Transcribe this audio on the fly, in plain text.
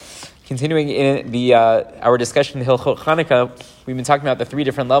continuing in the our discussion in Hilchot Chanukah, we've been talking about the three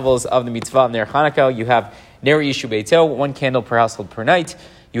different levels of the mitzvah of Ner Chanukah. You have Ner Ish Ubeito, one candle per household per night.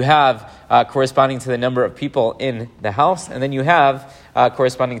 You have corresponding to the number of people in the house, and then you have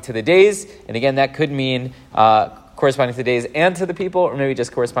corresponding to the days. And again, that could mean corresponding to the days and to the people, or maybe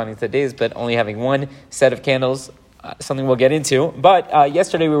just corresponding to the days, but only having one set of candles, something we'll get into. But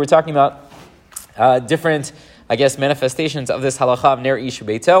yesterday we were talking about different, manifestations of this halacha of Ner Ish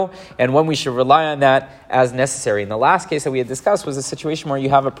Ubeito, and when we should rely on that as necessary. And the last case that we had discussed was a situation where you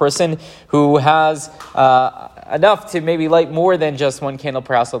have a person who has enough to maybe light more than just one candle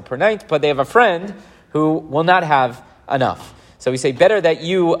per household per night, but they have a friend who will not have enough. So we say better that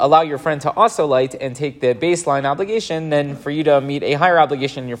you allow your friend to also light and take the baseline obligation than for you to meet a higher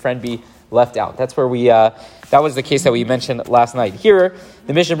obligation and your friend be left out. That's where that was the case that we mentioned last night. Here,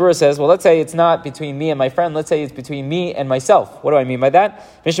 the Mishnah Berurah says, well, let's say it's not between me and my friend. Let's say it's between me and myself. What do I mean by that?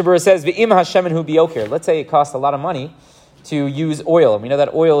 Mishnah Berurah says, V'im hashemen hu biyokir. Let's say it costs a lot of money to use oil. And we know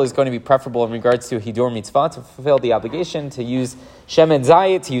that oil is going to be preferable in regards to Hidur Mitzvah, to fulfill the obligation, to use Shemen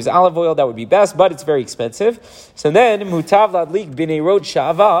Zayit, to use olive oil, that would be best, but it's very expensive. So then, Mutav Ladlik B'neirot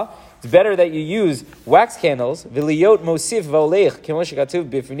Sha'ava, it's better that you use wax candles, V'liyot Mosif V'olech, Kemo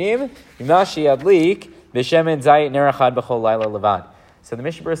shekatuv b'fnim, V'mashi Adlik, B'shemen Zayit Nerachad B'chol Laila Levad. So the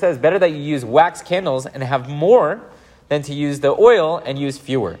Mishnah Berurah says, better that you use wax candles and have more than to use the oil and use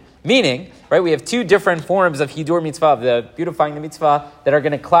fewer. Meaning, right, we have two different forms of Hidur Mitzvah, the beautifying the mitzvah, that are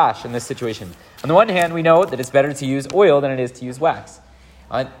going to clash in this situation. On the one hand, we know that it's better to use oil than it is to use wax.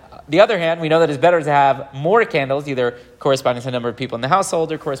 On the other hand, we know that it's better to have more candles, either corresponding to the number of people in the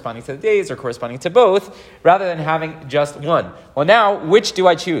household, or corresponding to the days, or corresponding to both, rather than having just one. Well, now, which do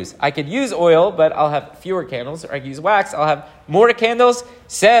I choose? I could use oil, but I'll have fewer candles, or I could use wax, I'll have more candles.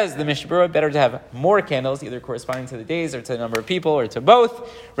 Says the Mishnah Berurah, better to have more candles, either corresponding to the days, or to the number of people, or to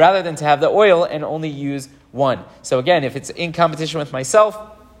both, rather than to have the oil and only use one. So again, if it's in competition with myself,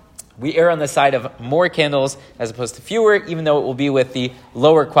 we err on the side of more candles as opposed to fewer, even though it will be with the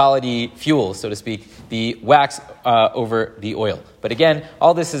lower quality fuel, so to speak, the wax over the oil. But again,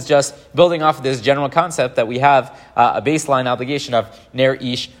 all this is just building off of this general concept that we have a baseline obligation of Ner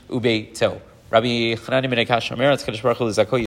Ish Ubeito. Rabbi Chanani ben Akash Omer,